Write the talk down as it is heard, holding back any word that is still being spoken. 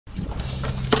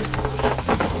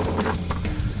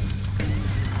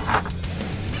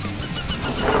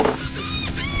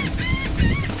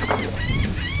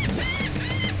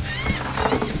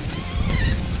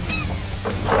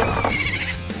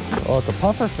it's a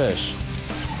puffer fish.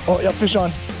 Oh, yeah, fish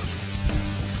on.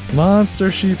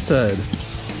 Monster sheepshead.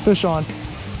 Fish on.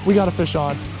 We got a fish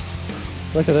on.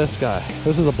 Look at this guy.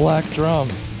 This is a black drum.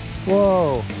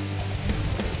 Whoa.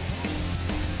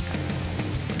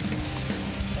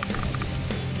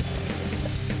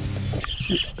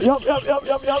 Yup.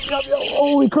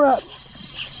 Holy crap.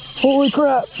 Holy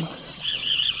crap.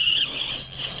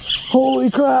 Holy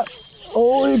crap.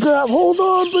 Holy crap. Hold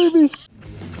on, baby.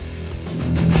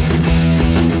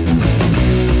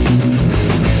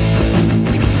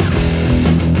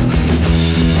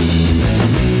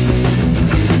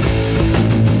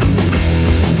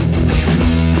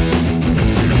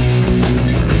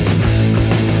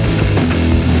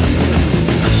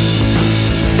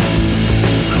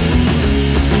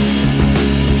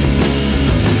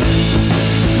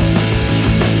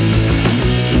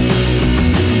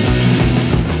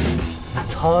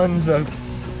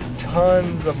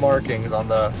 Tons of markings on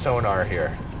the sonar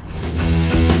here.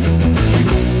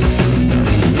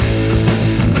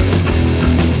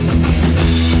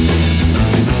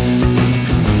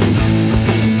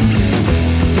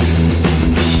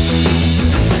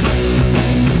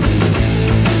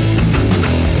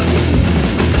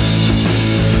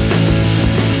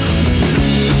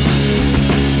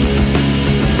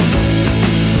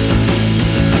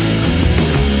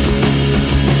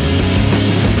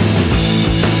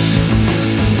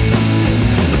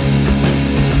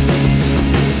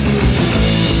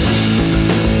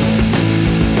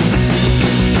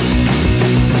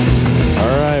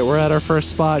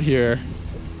 First spot here.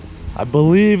 I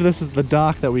believe this is the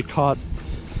dock that we caught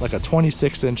like a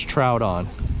 26-inch trout on,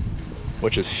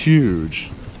 which is huge.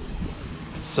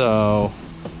 So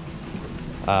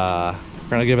we're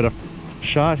gonna give it a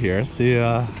shot here, see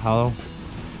how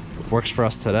it works for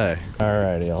us today.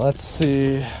 Alrighty, let's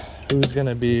see who's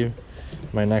gonna be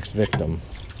my next victim.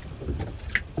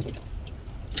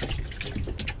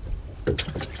 Oops,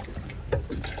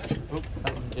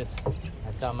 something just,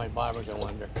 I saw my bobber go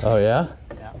under. Oh yeah?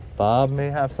 Yeah. Bob may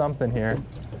have something here.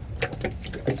 I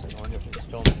wonder if it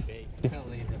stole my bait.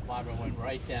 Apparently the bobber went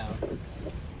right down.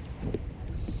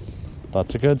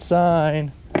 That's a good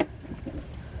sign.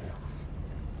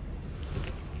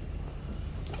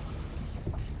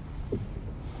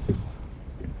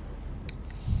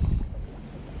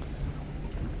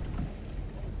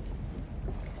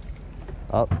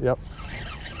 Oh, yep.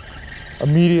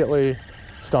 Immediately,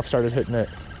 stuff started hitting it.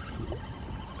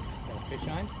 Fish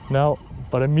on? No,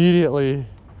 but immediately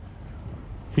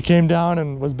he came down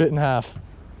and was bit in half.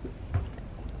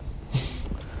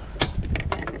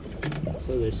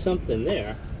 So there's something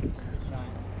there. Fish on.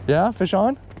 Yeah, fish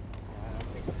on? Yeah, I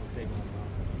don't think it's a big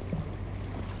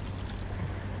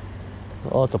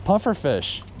one. Oh, it's a puffer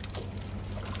fish.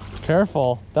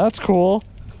 Careful. That's cool.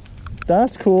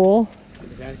 That's cool.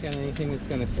 Is that got anything that's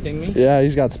gonna sting me? Yeah,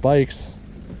 he's got spikes.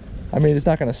 I mean, it's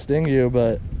not gonna sting you,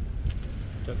 but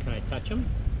So can I touch him?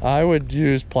 I would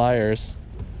use pliers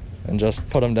and just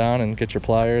put them down and get your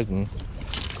pliers and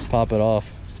pop it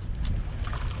off.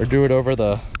 Or do it over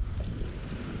the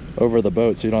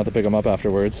boat so you don't have to pick them up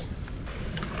afterwards.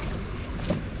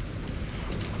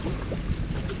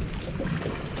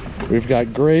 We've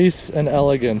got grace and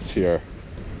elegance here.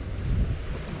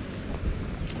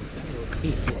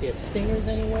 Does he have stingers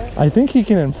anywhere? I think he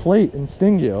can inflate and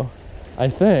sting you. I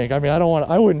think. I mean,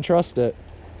 I wouldn't trust it.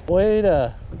 Way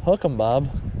to hook him, Bob.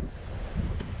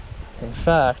 In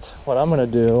fact, what I'm gonna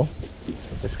do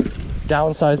is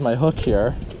downsize my hook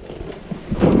here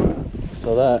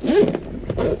so that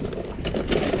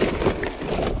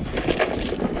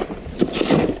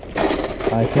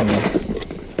I can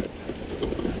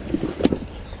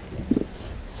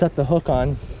set the hook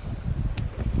on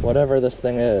whatever this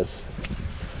thing is.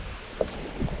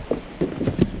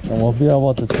 And we'll be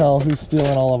able to tell who's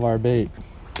stealing all of our bait.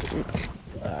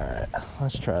 All right,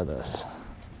 let's try this.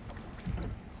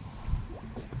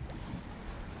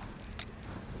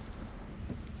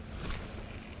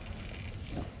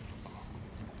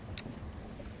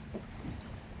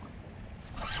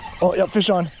 Oh, yeah, fish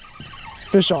on.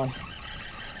 Fish on.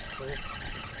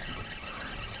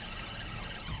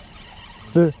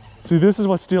 See, this is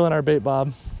what's stealing our bait,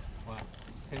 Bob. What?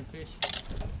 Pinfish?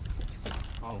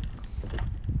 Oh.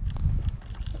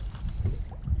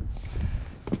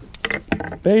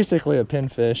 Basically a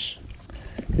pinfish.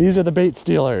 These are the bait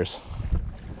stealers.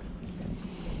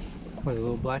 What, a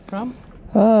little black drum?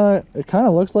 It kind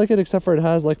of looks like it, except for it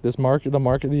has like this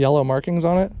the yellow markings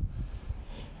on it.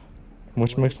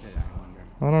 Which makes,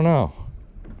 I don't know.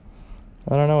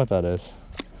 I don't know what that is.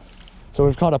 So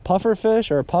we've caught a puffer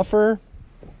fish or a puffer.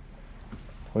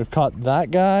 We've caught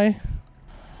that guy.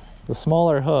 The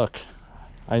smaller hook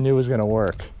I knew was gonna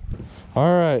work.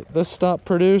 All right, this stop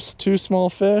produced 2 small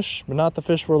fish, but not the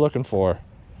fish we're looking for.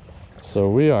 So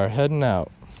we are heading out.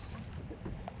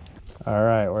 All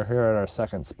right, we're here at our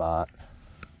second spot.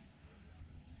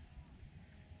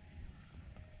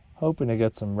 Hoping to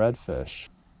get some redfish.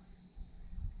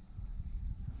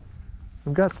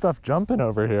 We've got stuff jumping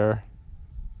over here.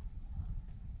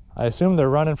 I assume they're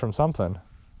running from something.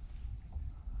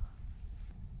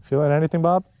 Feeling anything,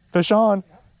 Bob? Fish on,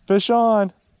 fish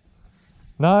on.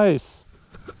 Nice.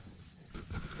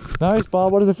 Nice,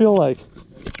 Bob, what does it feel like?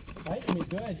 Biting me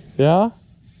good. Yeah?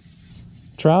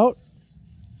 Trout?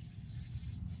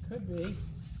 Could be.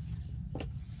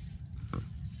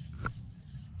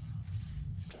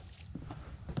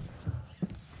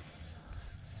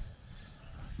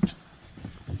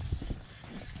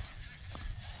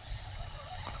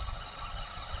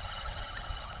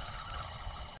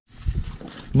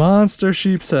 Monster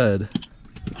sheepshead.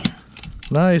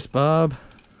 Nice, Bob.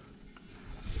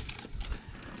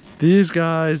 These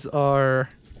guys are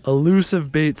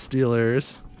elusive bait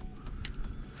stealers.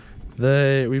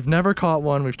 We've never caught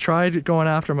one. We've tried going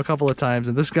after him a couple of times,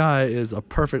 and this guy is a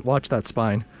perfect, watch that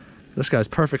spine. This guy's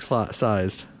perfect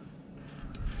sized.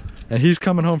 And he's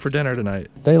coming home for dinner tonight.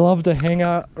 They love to hang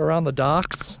out around the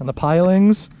docks and the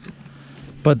pilings,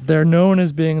 but they're known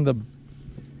as being the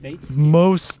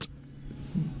most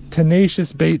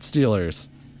tenacious bait stealers,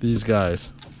 these guys.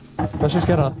 Let's just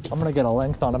I'm gonna get a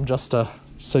length on them just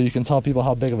so you can tell people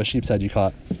how big of a sheepshead you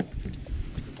caught.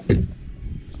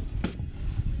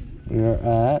 We're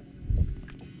at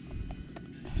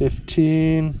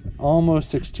 15, almost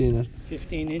 16.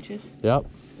 15 inches? Yep.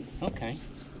 Okay.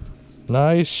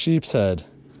 Nice sheepshead.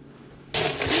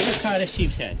 Never caught a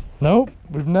sheepshead. Nope,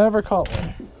 we've never caught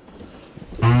one.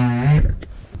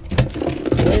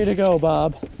 Way to go,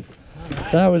 Bob.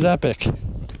 Right. That was epic.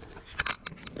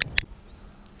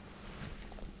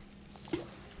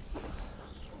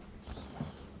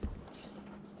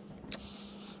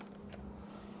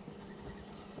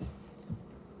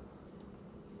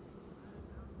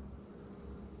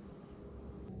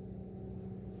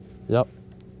 Yep.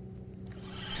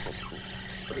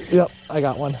 Yep, I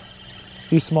got one.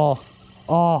 He's small.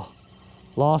 Oh,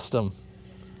 lost him.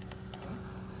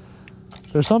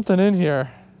 There's something in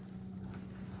here.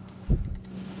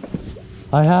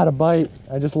 I had a bite,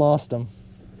 I just lost him.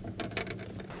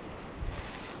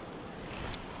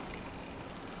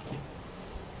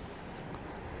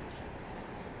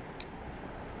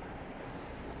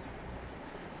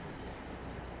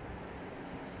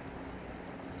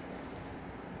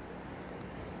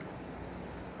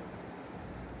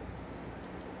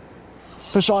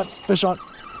 Fish on, fish on.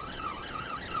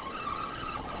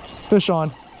 Fish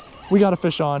on. We got a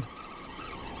fish on.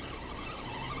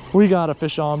 We got a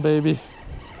fish on, baby.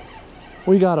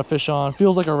 We got a fish on.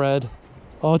 Feels like a red.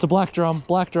 Oh, it's a black drum,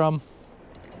 black drum.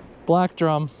 Black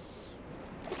drum.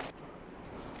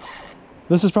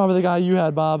 This is probably the guy you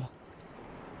had, Bob.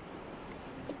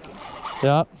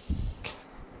 Yep.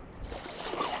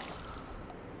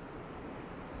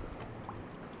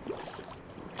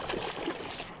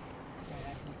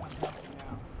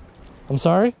 I'm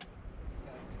sorry?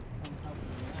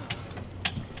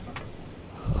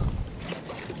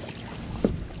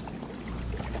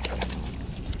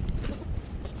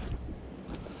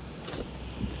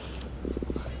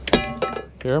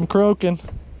 Hear him croaking.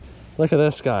 Look at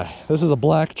this guy. This is a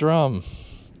black drum.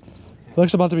 It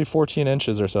looks about to be 14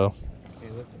 inches or so. Okay,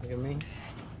 look at me.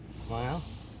 Wow.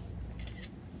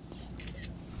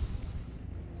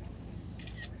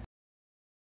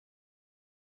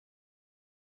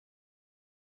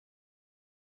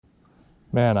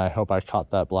 Man, I hope I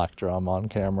caught that black drum on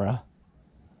camera.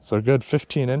 So a good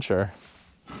 15 incher.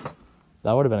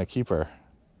 That would have been a keeper.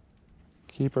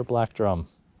 Keeper black drum.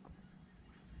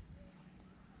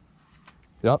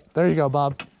 Yep, there you go,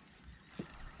 Bob.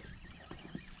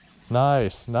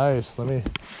 Nice, nice. Let me...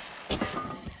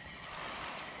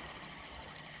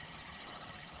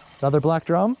 Another black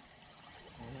drum?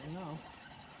 I don't know.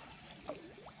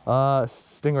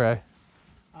 Stingray.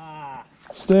 Ah.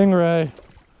 Stingray.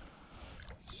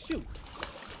 Shoot.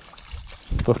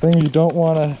 The thing you don't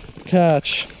want to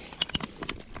catch.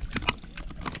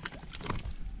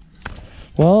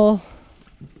 Well,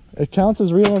 it counts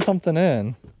as reeling something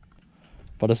in,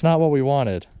 but it's not what we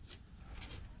wanted.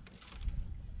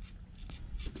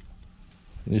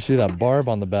 You see that barb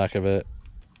on the back of it?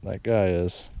 That guy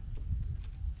is.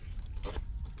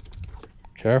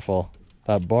 Careful.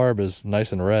 That barb is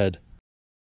nice and red.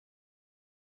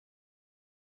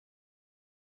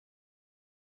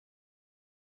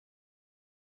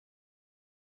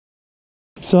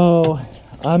 So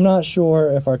I'm not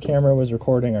sure if our camera was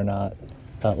recording or not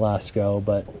that last go,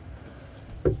 but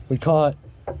we caught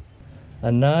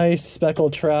a nice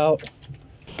speckled trout.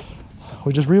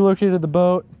 We just relocated the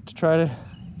boat to try to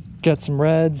get some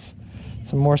reds,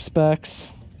 some more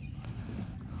specks.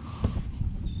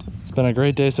 It's been a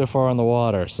great day so far on the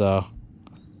water, so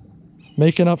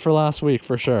making up for last week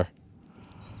for sure.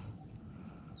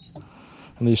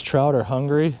 And these trout are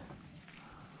hungry.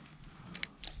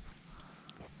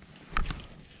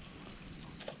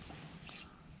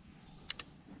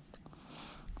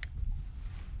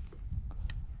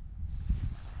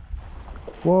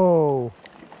 Whoa,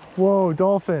 whoa,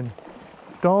 dolphin,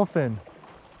 dolphin.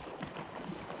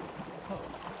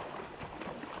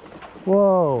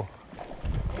 Whoa.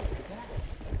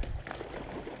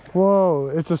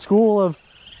 Whoa, it's a school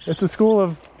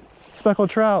of speckled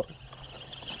trout.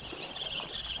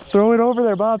 Throw it over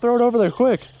there, Bob, throw it over there,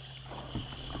 quick.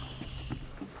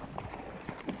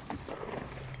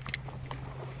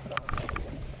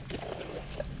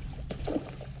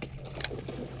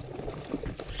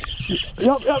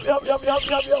 Yup.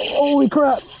 Holy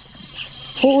crap.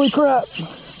 Holy crap.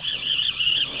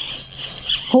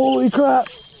 Holy crap.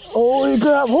 Holy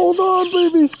crap. Hold on,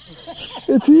 baby.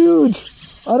 It's huge.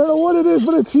 I don't know what it is,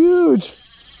 but it's huge.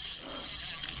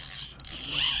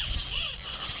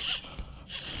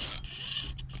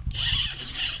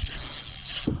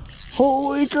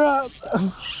 Holy crap.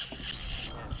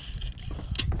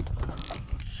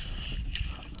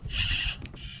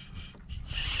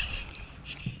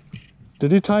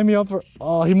 Did he tie me up for,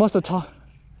 oh, he must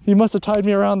have tied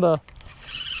me around the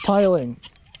piling.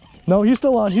 No, he's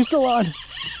still on, he's still on.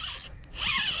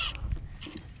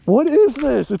 What is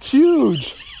this? It's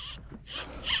huge.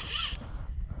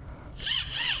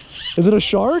 Is it a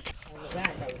shark?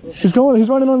 He's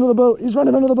running under the boat. He's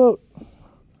running under the boat.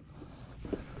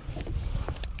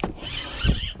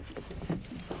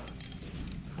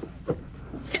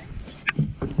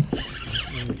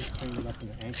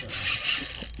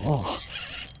 Oh.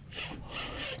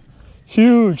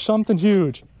 Huge, something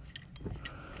huge.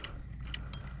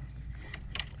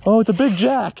 Oh, it's a big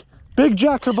jack. Big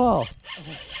jack crevalle.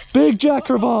 Big jack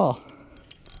crevalle.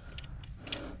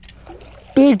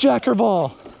 Big jack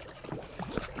crevalle.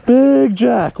 Big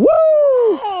jack. Woo!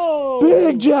 Oh!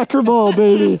 Big jack crevalle,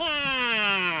 baby.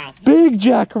 Big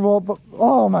jack crevalle.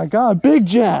 Oh my God, big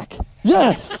jack.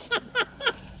 Yes.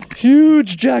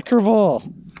 Huge jack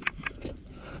crevalle.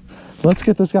 Let's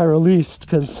get this guy released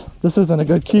because this isn't a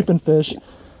good keeping fish.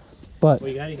 But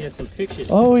we gotta get some pictures.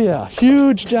 Oh yeah,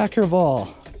 huge jack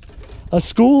crevalle. A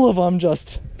school of them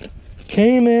just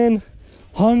came in,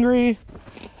 hungry,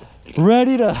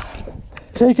 ready to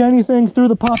take anything through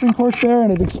the popping cork there,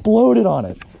 and it exploded on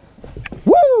it.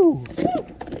 Woo!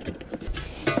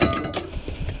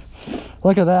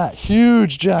 Look at that,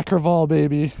 huge jack crevalle,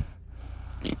 baby.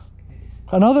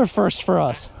 Another first for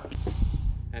us.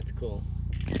 That's cool.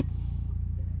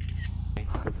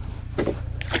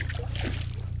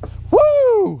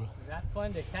 Woo! Is that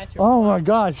fun to catch? Oh my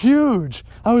God, huge.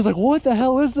 I was like, what the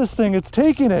hell is this thing? It's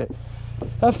taking it.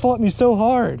 That fought me so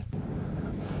hard.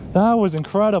 That was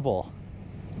incredible.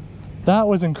 That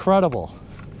was incredible.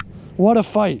 What a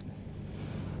fight.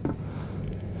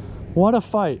 What a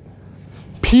fight.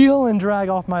 Peel and drag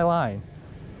off my line.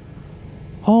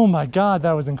 Oh my God,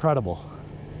 that was incredible.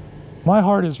 My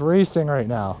heart is racing right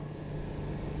now.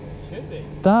 Should be.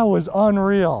 That was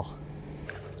unreal.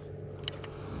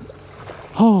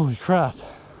 Holy crap.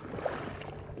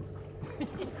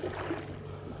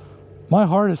 My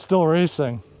heart is still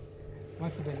racing.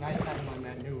 Must have been nice having on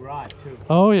that new rod too.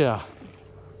 Oh yeah.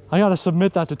 I gotta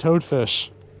submit that to Toadfish.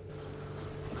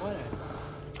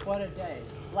 What a day.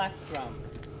 Black drum.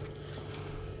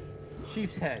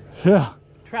 Sheepshead. Yeah.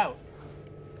 Trout.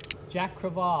 Jack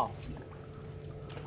crevalle.